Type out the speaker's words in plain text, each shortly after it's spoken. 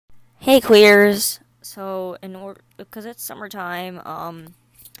Hey queers. So in order because it's summertime,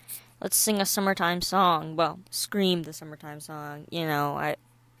 let's sing a summertime song. Well, scream the summertime song. You know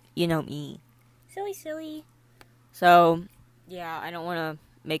me. Silly. So, yeah, I don't want to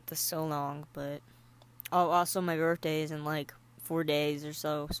make this so long, but also my birthday is in like 4 days or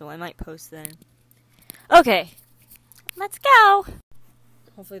so I might post then. Okay. Let's go.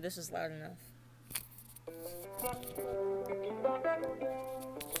 Hopefully this is loud enough.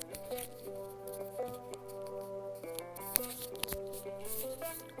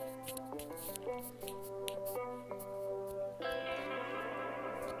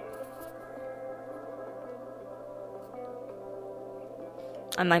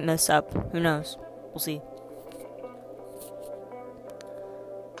 I might mess up. Who knows? We'll see.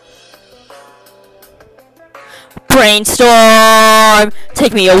 Brainstorm!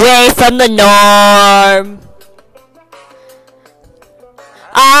 Take me away from the norm!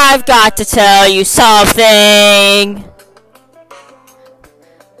 I've got to tell you something!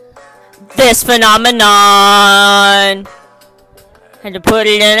 This phenomenon! Had to put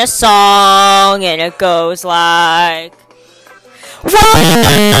it in a song, and it goes like...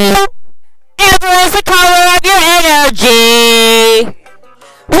 Whoa! Amber is the color of your energy!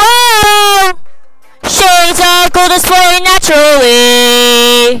 Whoa! Shades of gold display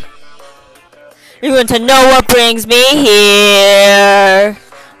naturally! You want to know what brings me here?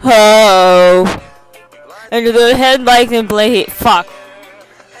 Oh! Under the headlights and blade. Fuck.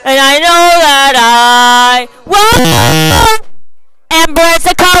 And I know that whoa! Amber is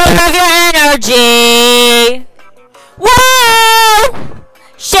the color of your energy! Whoa!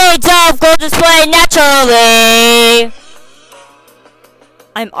 Shades of gold display naturally!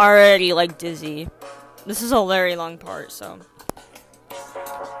 I'm already like dizzy. This is a very long part, so.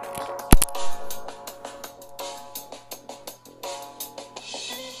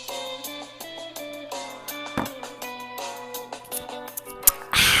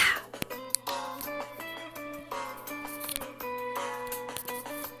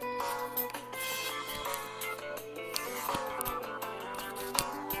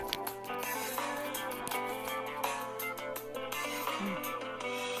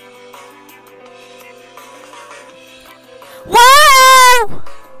 Whoa!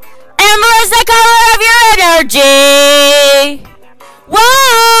 Amber is the color of your energy!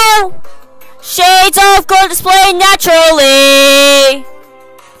 Whoa! Shades of gold display naturally!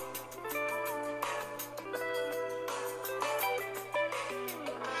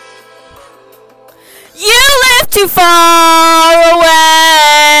 You live too far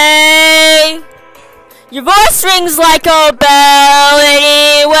away! Your voice rings like a bell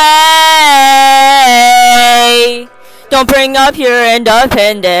anyway! Don't bring up your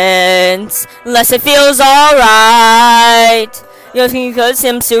independence unless it feels alright. You think it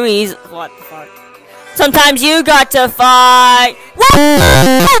seems too easy. What the fuck? Sometimes you got to fight.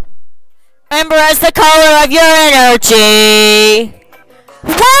 Whoa! Amber is the color of your energy.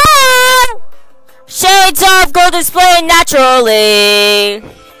 Whoa! Shades of gold display naturally.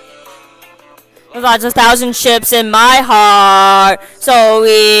 With lots of 1,000 ships in my heart. So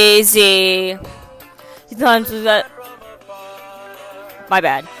easy. Sometimes that. My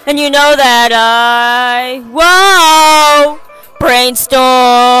bad. And you know that whoa!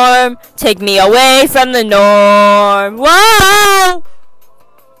 Brainstorm! Take me away from the norm. Whoa!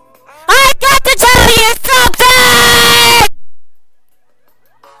 I got to tell you something!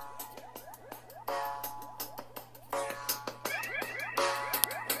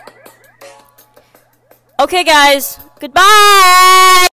 Okay, guys. Goodbye!